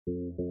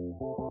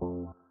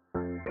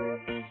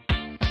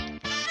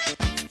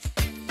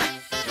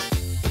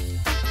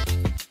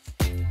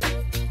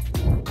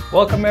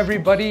Welcome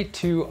everybody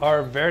to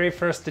our very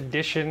first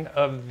edition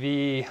of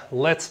the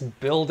Let's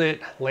Build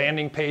It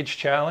landing page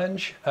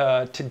challenge.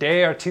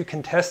 Today our two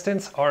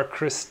contestants are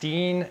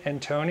Christine and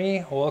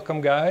Tony.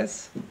 Welcome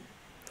guys.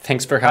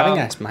 Thanks for having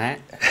us, Matt.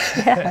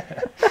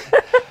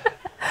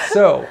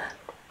 So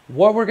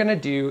what we're gonna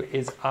do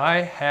is I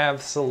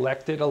have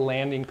selected a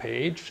landing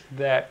page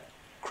that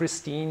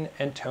Christine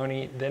and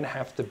Tony then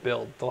have to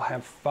build. They'll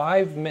have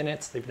 5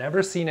 minutes. They've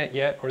never seen it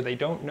yet, or they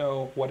don't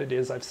know what it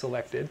is I've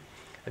selected.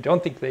 I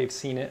don't think they've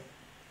seen it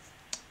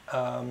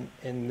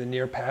in the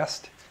near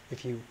past,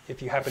 if you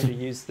happen to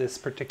use this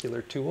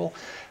particular tool.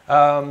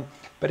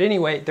 But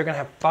anyway, they're gonna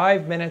have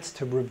 5 minutes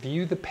to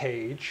review the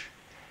page,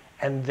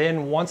 and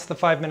then once the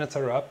 5 minutes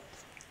are up,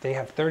 they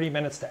have 30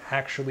 minutes to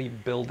actually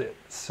build it.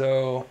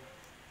 So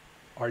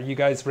are you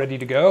guys ready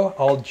to go?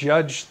 I'll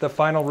judge the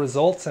final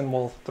results and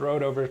we'll throw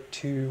it over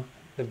to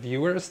the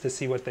viewers to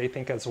see what they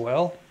think as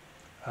well.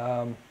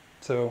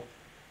 So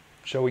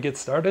shall we get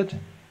started?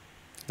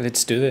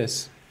 Let's do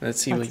this.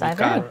 Let's see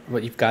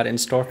what you've got in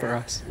store for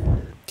us.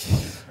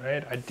 All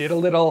right, I did a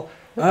little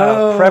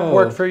prep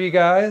work for you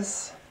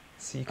guys.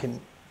 So you can,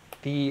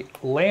 the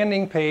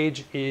landing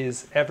page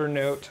is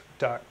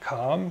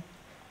evernote.com,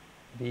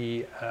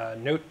 the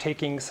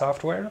note-taking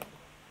software.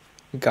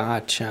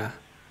 Gotcha.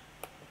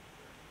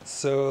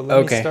 So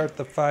let me start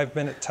the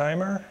 5-minute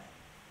timer.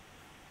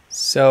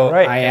 So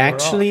right, I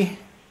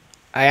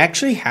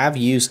actually have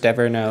used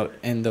Evernote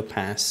in the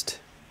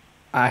past.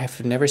 I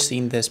have never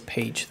seen this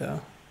page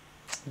though.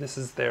 This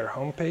is their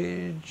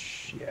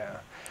homepage.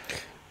 Yeah.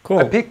 Cool.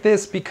 I picked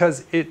this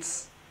because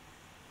it's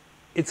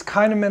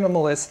kind of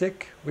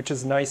minimalistic, which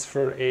is nice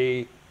for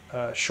a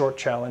short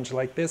challenge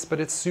like this,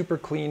 but it's super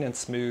clean and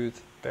smooth,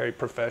 very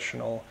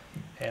professional,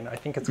 and I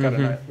think it's got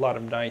a lot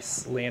of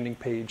nice landing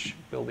page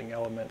building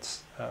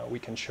elements we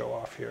can show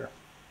off here.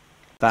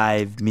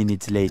 5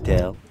 minutes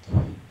later.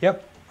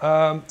 Yep.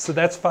 So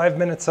that's 5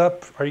 minutes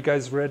up. Are you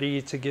guys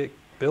ready to get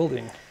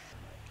building?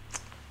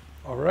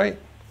 All right,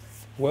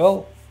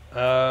 well,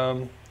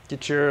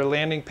 get your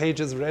landing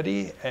pages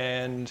ready,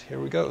 and here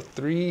we go.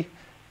 3,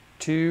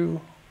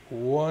 2,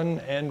 1,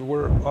 and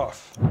we're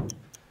off.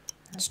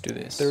 Let's do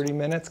this. 30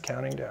 minutes,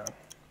 counting down.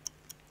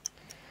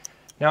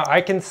 Now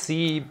I can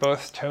see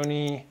both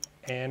Tony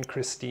and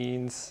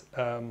Christine's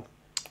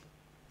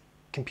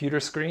computer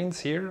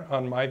screens here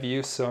on my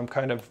view, so I'm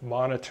kind of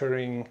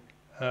monitoring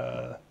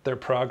their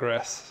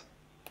progress.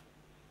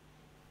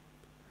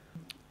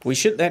 We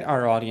should let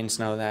our audience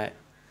know that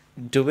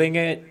doing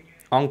it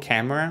on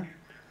camera,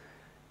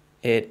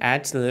 it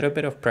adds a little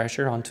bit of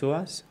pressure onto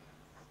us.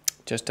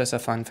 Just as a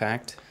fun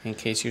fact, in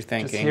case you're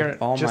thinking,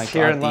 oh my God, just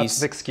hearing lots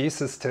of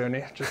excuses,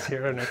 Tony. Just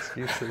hearing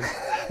excuses.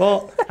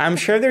 Well, I'm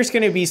sure there's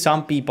going to be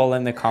some people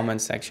in the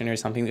comments section or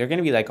something. They're going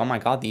to be like, oh my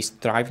God, these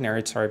Thrive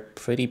nerds are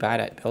pretty bad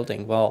at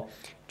building. Well,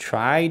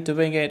 try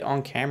doing it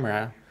on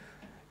camera,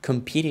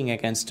 competing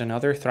against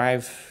another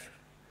Thrive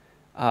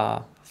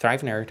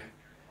nerd.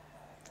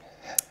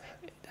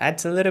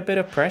 Adds a little bit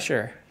of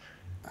pressure.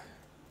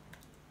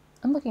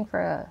 I'm looking for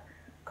a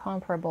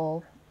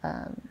comparable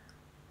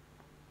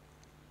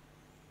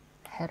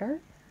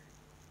header.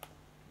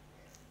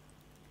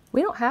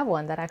 We don't have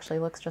one that actually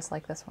looks just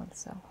like this one,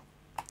 so.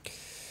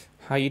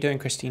 How are you doing,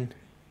 Christine?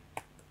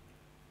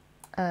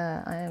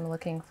 I am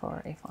looking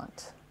for a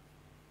font.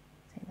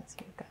 Same as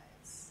you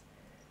guys.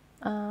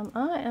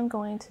 I am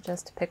going to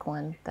just pick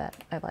one that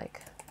I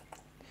like.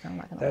 I'm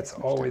not gonna That's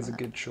always a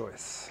good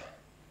choice.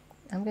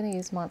 I'm going to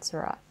use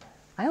Montserrat.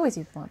 I always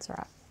use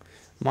Montserrat.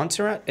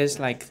 Montserrat is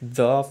like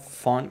the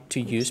font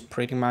to use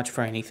pretty much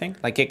for anything.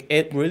 Like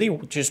it really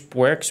just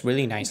works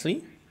really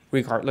nicely,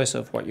 regardless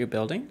of what you're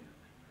building.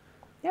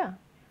 Yeah,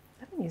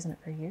 I've been using it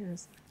for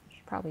years. I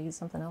should probably use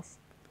something else,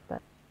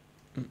 but.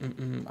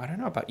 I don't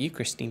know about you,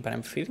 Christine, but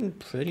I'm feeling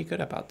pretty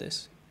good about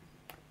this.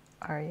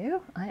 Are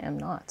you? I am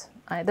not.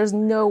 There's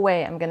no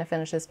way I'm going to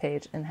finish this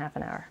page in half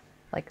an hour.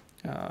 Like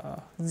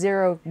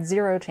zero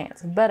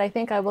chance. But I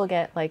think I will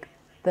get like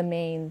the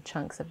main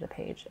chunks of the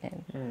page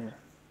in.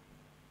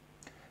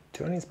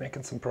 Tony's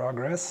making some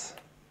progress.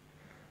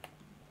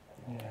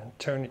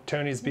 Yeah,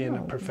 Tony's being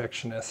a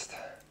perfectionist.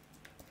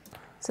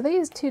 So they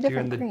use two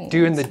different creams.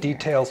 Doing the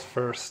details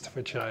first,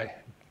 which I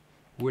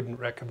wouldn't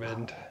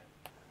recommend.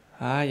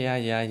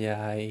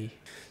 Yeah.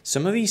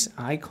 Some of these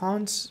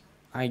icons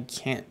I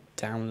can't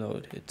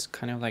download. It's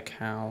kind of like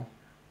how...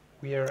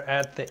 We are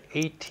at the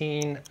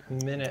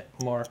 18-minute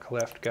mark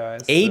left,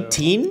 guys.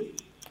 18? So...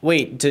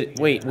 Wait,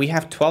 we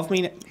have 12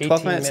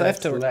 minutes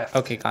left?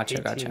 Okay,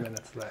 gotcha. 18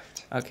 minutes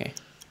left. Okay.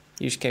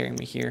 You're scaring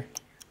me here.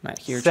 Matt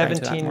here trying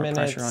to add more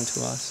pressure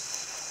onto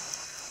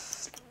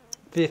us.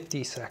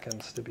 50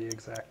 seconds to be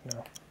exact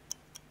now.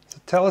 So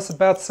tell us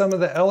about some of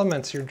the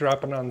elements you're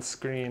dropping on the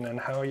screen and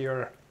how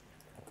you're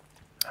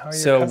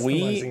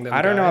customizing them,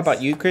 I don't know guys.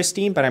 about you,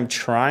 Christine, but I'm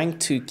trying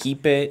to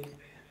keep it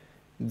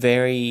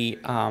very,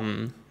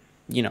 I'm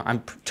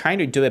trying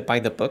to do it by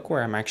the book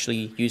where I'm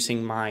actually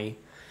using my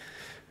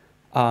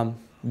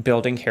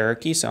building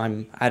hierarchy. So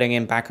I'm adding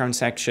in background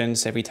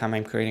sections every time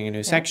I'm creating a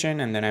new section,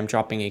 and then I'm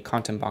dropping a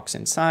content box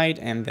inside,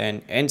 and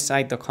then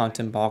inside the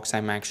content box,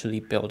 I'm actually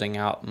building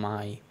out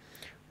my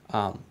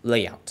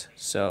layout.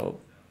 So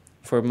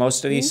for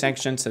most of these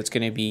sections, it's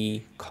going to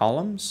be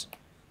columns.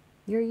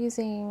 You're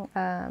using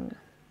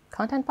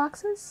content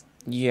boxes?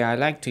 Yeah, I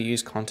like to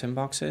use content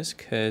boxes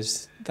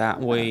because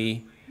that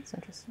way That's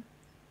interesting.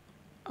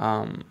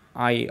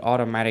 I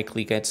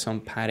automatically get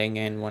some padding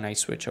in when I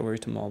switch over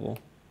to mobile.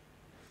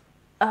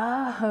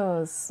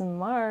 Oh,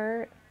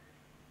 smart.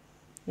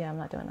 Yeah, I'm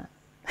not doing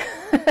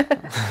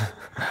that.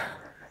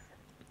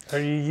 Are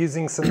you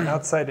using some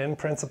outside-in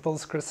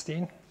principles,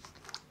 Christine?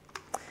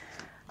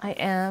 I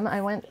am.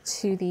 I went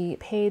to the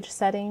page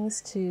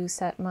settings to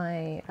set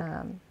my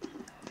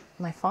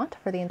my font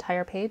for the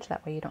entire page.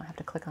 That way you don't have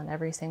to click on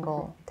every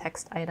single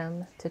text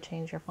item to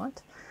change your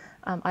font.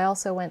 I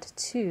also went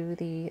to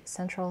the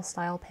central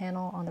style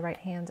panel on the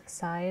right-hand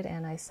side,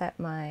 and I set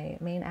my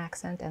main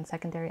accent and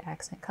secondary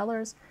accent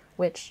colors,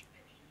 which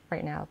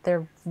right now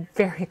they're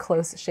very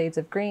close shades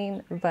of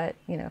green, but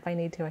you know, if I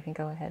need to, I can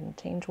go ahead and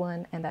change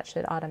one, and that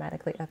should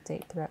automatically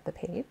update throughout the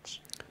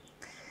page.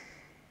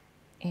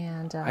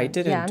 And I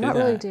didn't yeah, I'm do not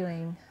really that.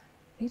 doing.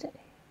 It's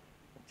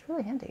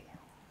really handy.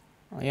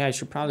 Oh, yeah, I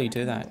should probably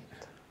do that.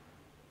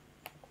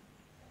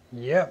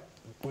 Yep.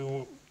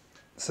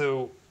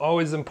 So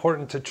always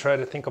important to try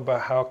to think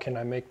about how can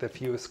I make the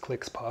fewest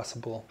clicks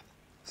possible.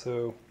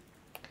 So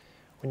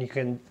when you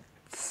can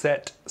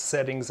set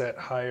settings at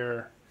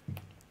higher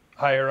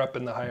up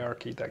in the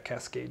hierarchy that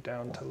cascade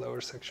down to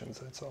lower sections,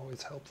 that's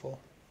always helpful.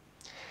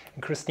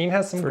 And Christine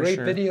has some great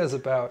videos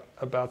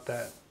about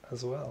that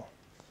as well.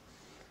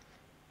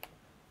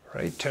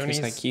 Right,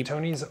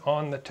 Tony's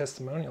on the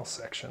testimonial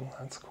section.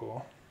 That's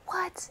cool.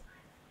 What?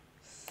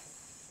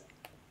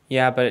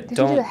 Yeah, but Did you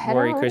do the don't header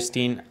worry, already?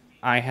 Christine.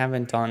 I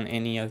haven't done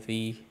any of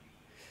the...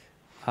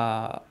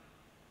 I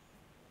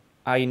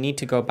need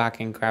to go back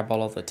and grab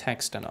all of the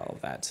text and all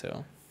of that,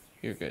 so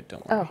you're good,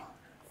 don't worry. Oh.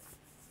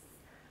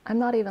 I'm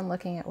not even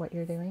looking at what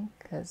you're doing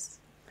because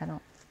I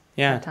don't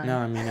Yeah, have time. no,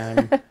 I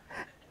mean,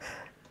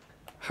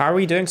 how are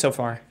we doing so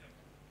far?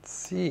 Let's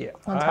see,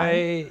 On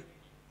time?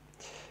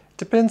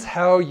 Depends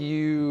how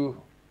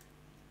you,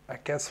 I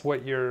guess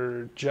what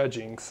you're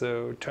judging.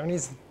 So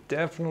Tony's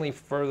definitely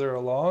further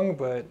along,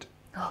 but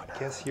I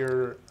guess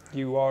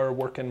you are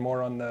working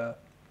more on the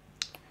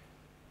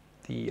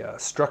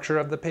structure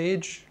of the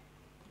page.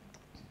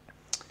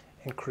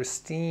 And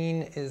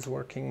Christine is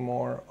working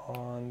more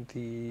on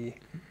the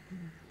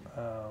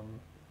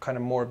kind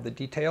of more of the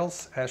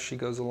details as she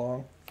goes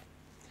along.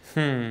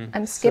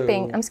 I'm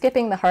skipping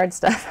the hard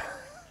stuff.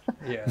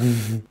 Yeah.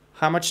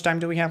 How much time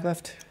do we have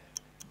left?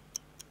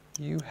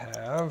 You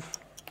have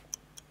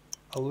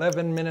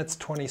 11 minutes,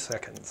 20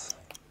 seconds.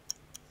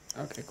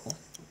 Okay, cool.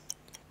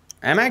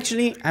 I'm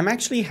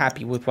actually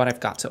happy with what I've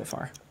got so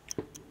far.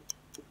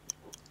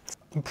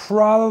 I'm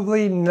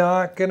probably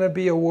not going to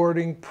be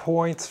awarding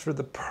points for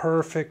the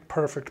perfect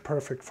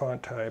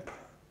font type.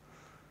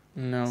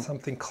 No.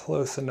 Something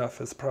close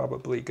enough is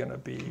probably going to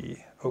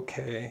be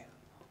okay.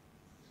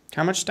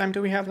 How much time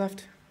do we have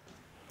left?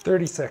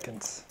 30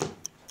 seconds.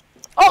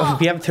 Oh,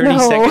 we have 30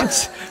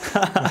 seconds?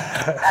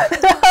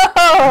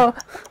 Oh!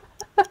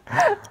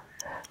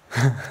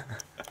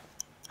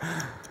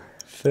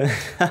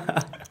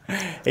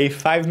 A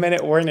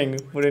 5-minute warning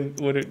would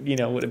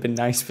have been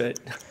nice, but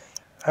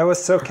I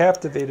was so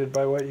captivated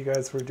by what you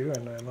guys were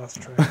doing, I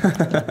lost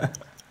track.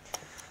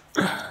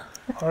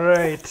 All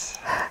right,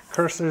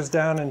 cursor's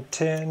down in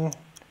 10,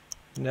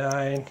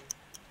 9,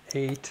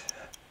 8,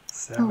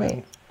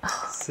 7,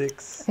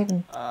 6,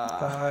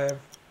 5,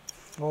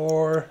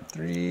 4,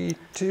 3,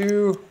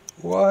 2,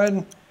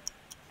 1.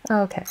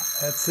 Okay.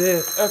 That's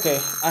it. okay.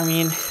 I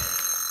mean,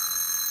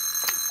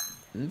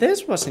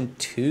 this wasn't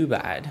too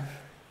bad.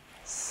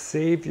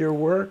 Save your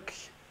work,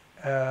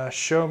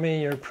 show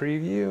me your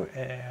preview,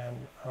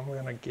 and I'm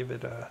gonna give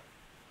it a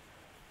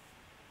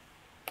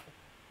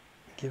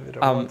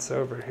once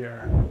over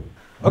here.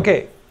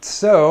 Okay,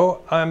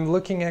 so I'm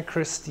looking at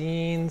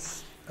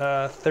Christine's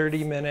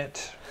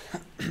 30-minute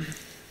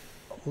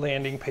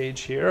landing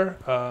page here.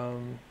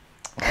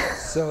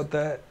 So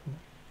the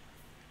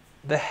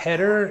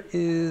header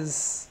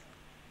needs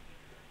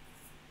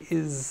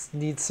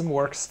some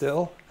work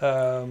still.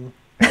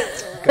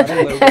 Got a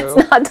logo.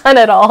 It's not done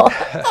at all.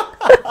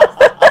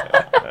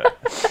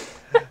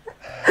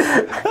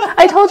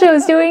 I told you I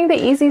was doing the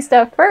easy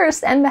stuff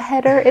first, and the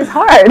header is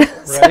hard.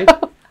 Right?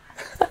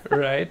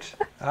 Right.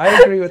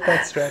 I agree with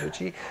that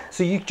strategy.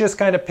 So you just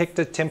kind of picked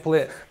a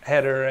template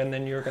header, and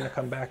then you're going to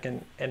come back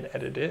and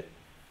edit it.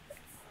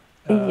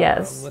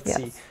 Yes. Let's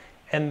see.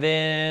 And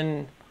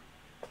then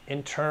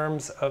in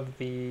terms of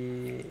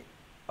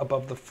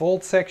above the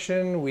fold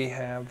section, we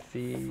have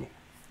the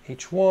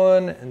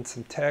H1 and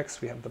some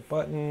text. We have the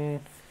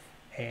button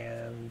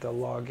and the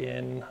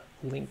login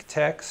link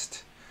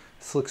text.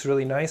 This looks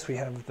really nice. We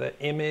have the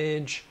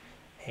image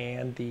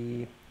and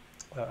the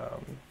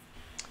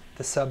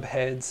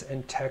subheads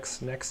and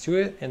text next to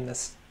it in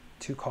this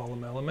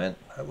 2-column element.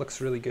 That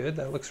looks really good.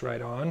 That looks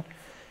right on.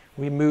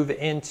 We move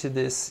into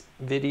this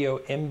video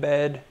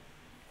embed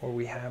where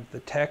we have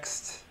the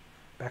text.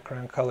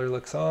 Background color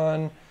looks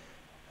on.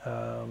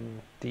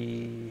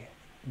 The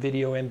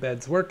video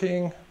embed's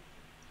working.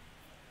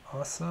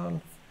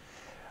 Awesome.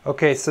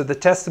 Okay, so the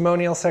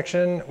testimonial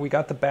section, we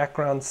got the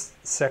background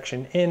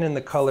section in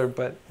the color,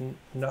 but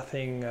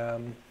nothing,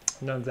 none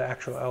of the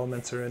actual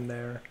elements are in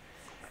there.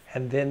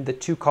 And then the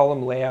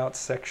 2-column layout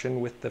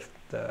section with the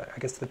I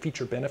guess the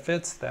feature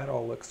benefits, that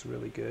all looks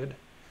really good.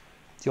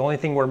 The only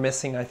thing we're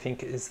missing, I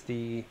think, is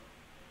the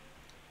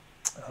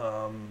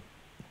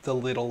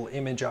little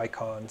image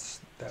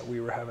icons that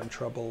we were having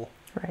trouble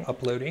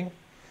uploading.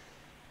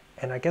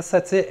 And I guess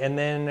that's it. And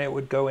then it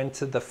would go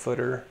into the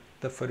footer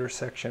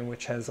section,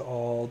 which has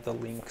all the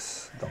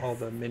links, all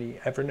the mini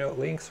Evernote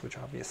links, which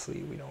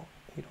obviously we don't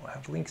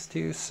have links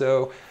to.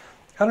 So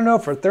I don't know,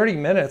 for 30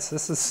 minutes,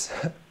 this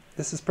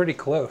is pretty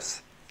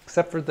close,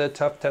 except for the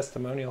tough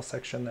testimonial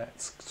section.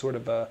 That's sort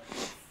of a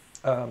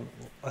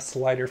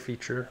slider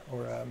feature,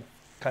 or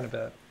kind of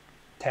a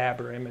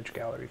tab or image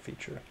gallery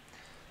feature.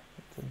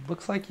 It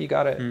looks like you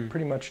got it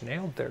pretty much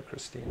nailed there,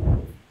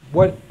 Christine.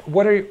 What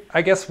are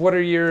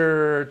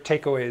your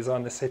takeaways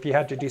on this? If you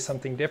had to do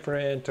something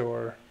different,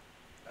 or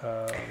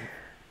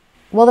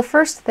well, the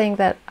first thing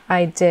that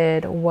I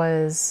did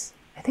was,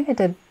 I think I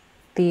did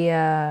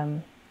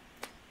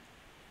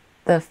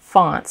the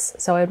fonts.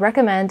 So I'd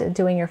recommend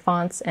doing your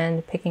fonts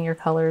and picking your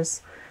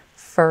colors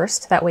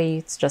first. That way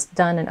it's just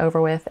done and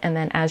over with. And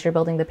then as you're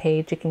building the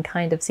page, you can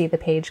kind of see the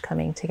page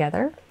coming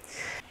together.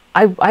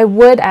 I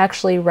would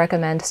actually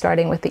recommend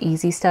starting with the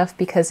easy stuff,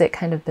 because it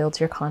kind of builds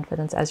your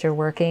confidence as you're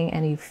working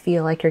and you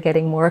feel like you're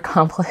getting more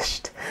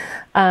accomplished.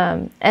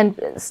 And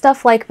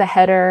stuff like the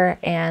header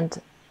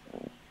and,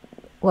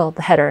 well,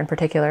 the header in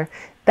particular,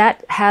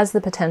 that has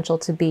the potential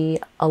to be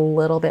a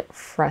little bit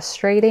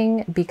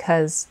frustrating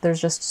because there's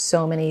just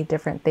so many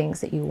different things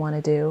that you want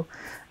to do.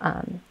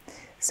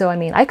 So, I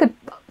mean,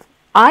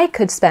 I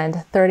could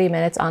spend 30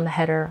 minutes on the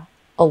header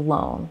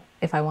alone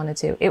if I wanted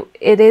to.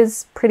 It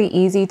is pretty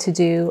easy to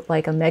do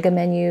like a mega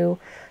menu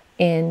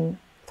in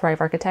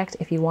Thrive Architect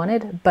if you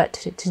wanted, but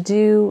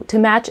to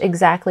match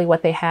exactly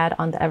what they had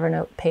on the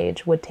Evernote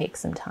page would take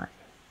some time.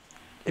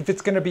 If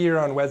it's going to be your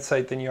own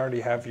website, then you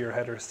already have your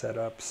header set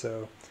up.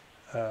 So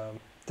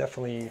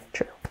definitely,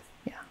 true.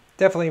 Yeah,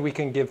 definitely we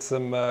can give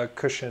some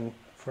cushion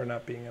for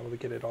not being able to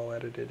get it all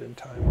edited in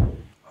time.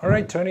 All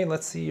right, Tony,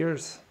 let's see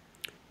yours.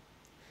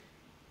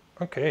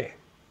 Okay.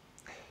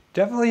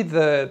 Definitely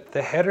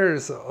the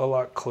header's a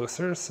lot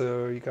closer,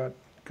 so you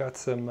got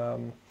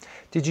some,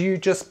 did you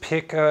just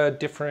pick a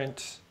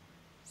different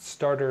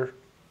starter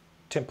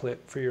template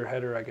for your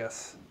header, I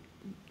guess?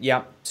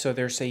 Yeah, so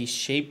there's a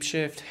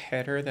shapeshift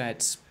header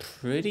that's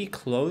pretty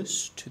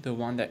close to the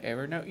one that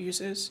Evernote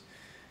uses,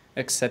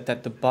 except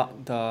that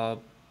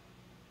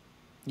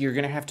you're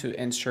gonna have to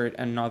insert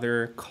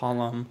another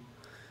column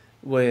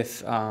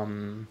with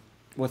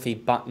a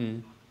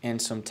button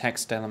and some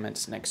text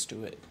elements next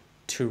to it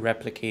to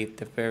replicate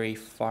the very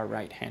far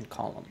right-hand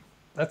column.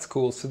 That's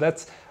cool. So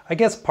that's, I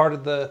guess, part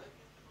of the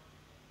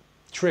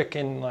trick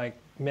in like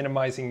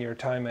minimizing your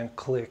time and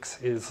clicks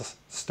is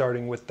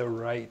starting with the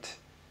right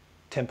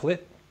template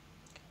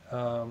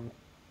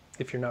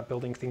if you're not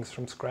building things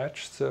from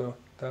scratch. So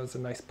that was a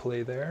nice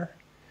play there.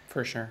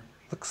 For sure.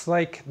 Looks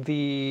like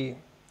okay,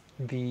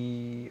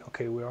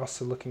 we're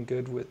also looking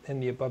good in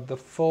the above the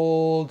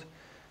fold.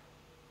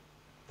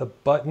 The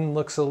button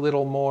looks a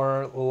little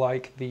more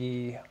like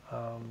the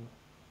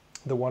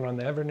one on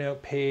the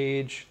Evernote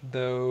page,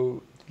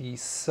 though the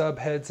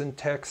subheads and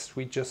text,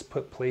 we just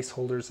put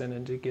placeholders in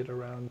and to get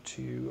around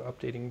to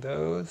updating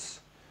those.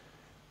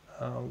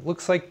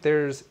 Looks like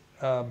there's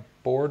a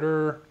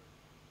border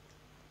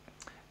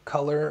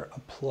color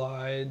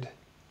applied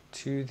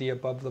to the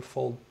above the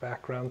fold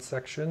background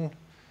section,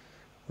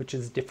 which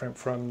is different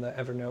from the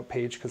Evernote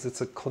page because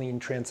it's a clean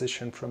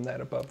transition from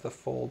that above the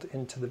fold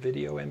into the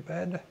video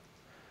embed.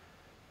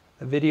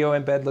 The video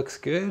embed looks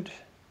good.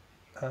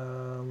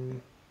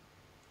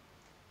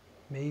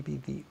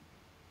 Maybe the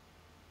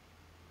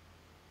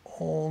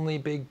only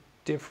big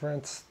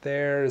difference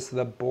there is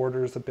the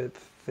border's a bit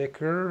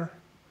thicker.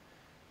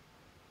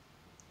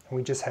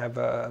 We just have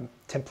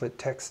template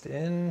text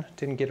in.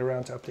 Didn't get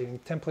around to updating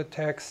template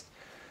text.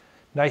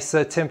 Nice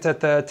attempt at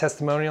the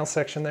testimonial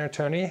section there,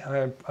 Tony.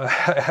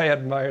 I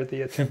admire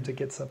the attempt to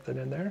get something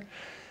in there.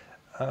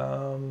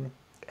 And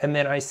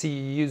then I see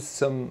you use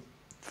some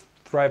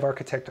Thrive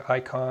Architect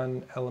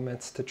icon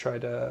elements to try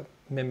to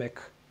mimic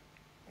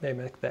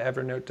the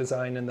Evernote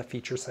design in the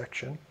feature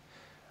section.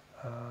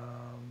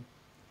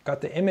 Got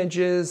the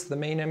images, the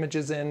main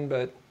images in,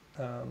 but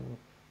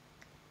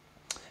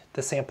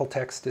the sample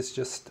text is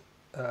just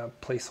a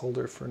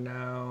placeholder for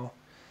now,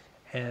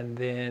 and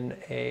then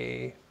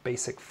a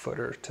basic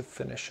footer to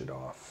finish it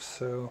off.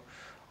 So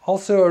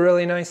also a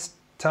really nice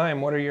time.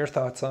 What are your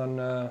thoughts on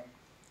the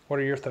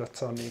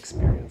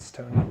experience,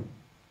 Tony?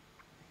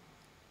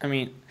 I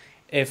mean,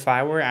 if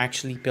I were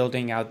actually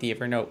building out the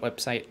Evernote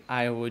website,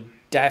 I would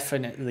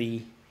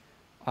definitely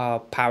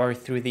power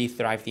through the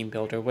Thrive Theme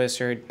Builder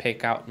wizard,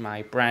 pick out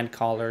my brand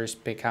colors,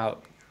 pick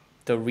out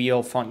the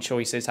real font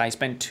choices. I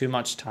spent too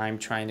much time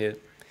trying to,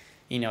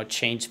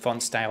 change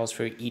font styles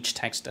for each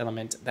text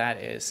element. That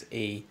is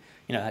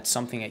that's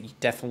something that you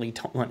definitely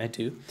don't want to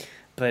do.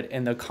 But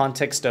in the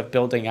context of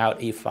building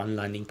out a fun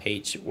landing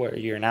page where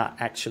you're not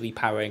actually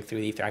powering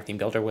through the Thrive Theme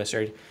Builder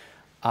wizard,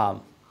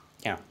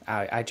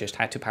 I just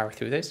had to power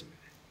through this.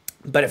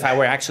 But if I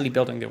were actually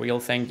building the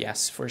real thing,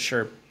 yes, for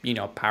sure,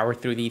 power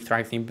through the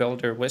Thrive Theme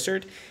Builder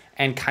wizard.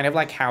 And kind of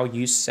like how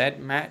you said,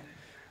 Matt,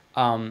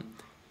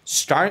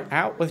 start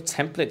out with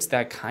templates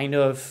that kind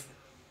of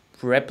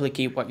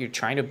replicate what you're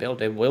trying to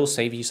build. It will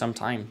save you some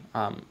time.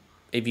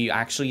 If you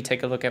actually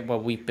take a look at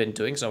what we've been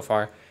doing so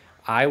far,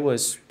 I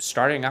was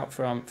starting out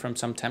from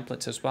some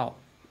templates as well.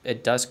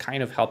 It does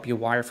kind of help you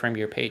wireframe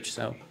your page,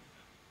 so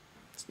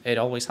it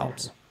always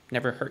helps.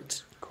 Never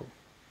hurts. Cool.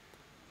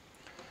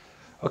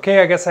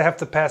 Okay, I guess I have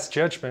to pass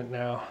judgment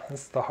now.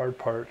 That's the hard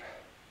part.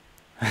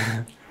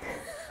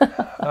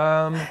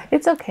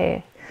 It's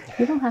okay.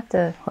 You don't have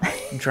to.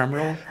 Drum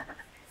roll.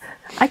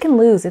 I can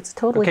lose. It's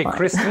totally okay, fine.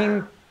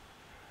 Christine.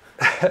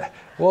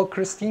 Well,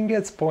 Christine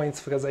gets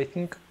points because I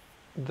think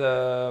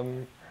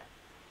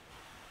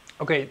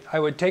okay, I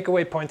would take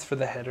away points for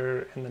the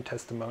header in the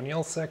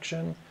testimonial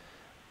section,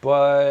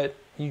 but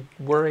you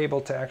were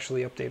able to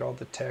actually update all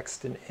the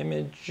text and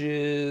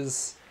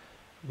images,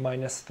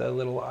 minus the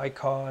little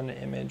icon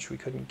image we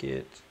couldn't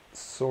get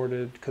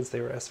sorted because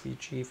they were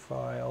SVG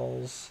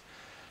files.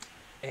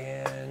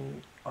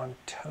 And on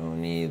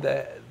Tony,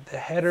 the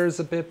header's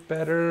a bit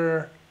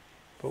better,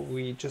 but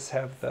we just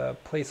have the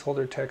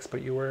placeholder text,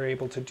 but you were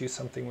able to do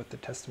something with the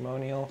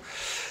testimonial.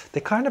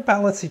 They kind of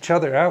balance each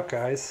other out,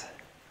 guys.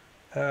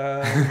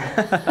 The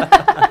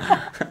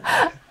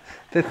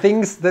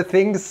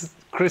things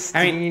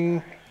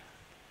Christine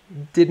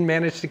didn't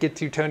manage to get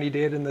to, Tony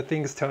did, and the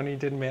things Tony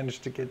didn't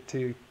manage to get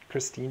to,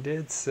 Christine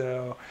did.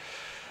 So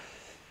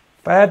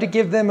if I had to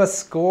give them a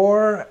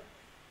score,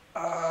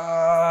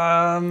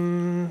 I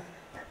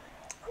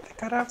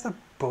think I'd have to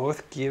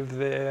both give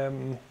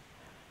them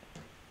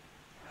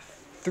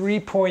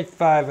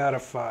 3.5 out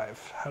of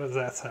 5. How does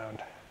that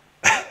sound?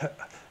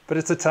 But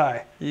it's a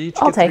tie. You each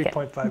get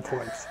 3.5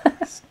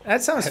 points.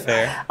 That sounds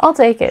fair. I'll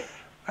take it.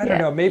 I don't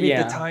know, maybe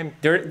the time.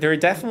 They're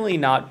definitely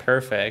not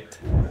perfect.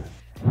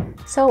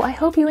 So I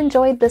hope you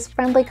enjoyed this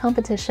friendly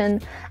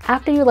competition.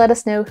 After you let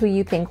us know who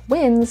you think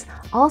wins,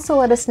 also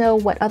let us know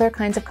what other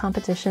kinds of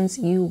competitions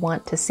you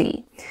want to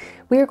see.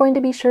 We are going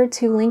to be sure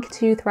to link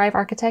to Thrive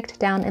Architect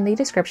down in the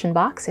description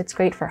box. It's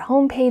great for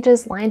home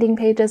pages, landing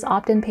pages,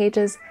 opt-in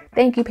pages,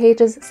 thank you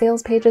pages,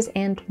 sales pages,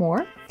 and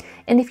more.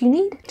 And if you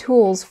need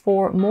tools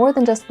for more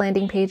than just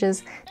landing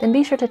pages, then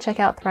be sure to check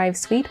out Thrive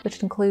Suite,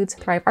 which includes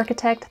Thrive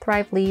Architect,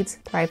 Thrive Leads,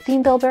 Thrive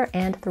Theme Builder,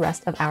 and the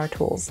rest of our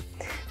tools.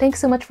 Thanks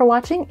so much for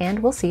watching, and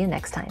we'll see you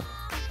next time.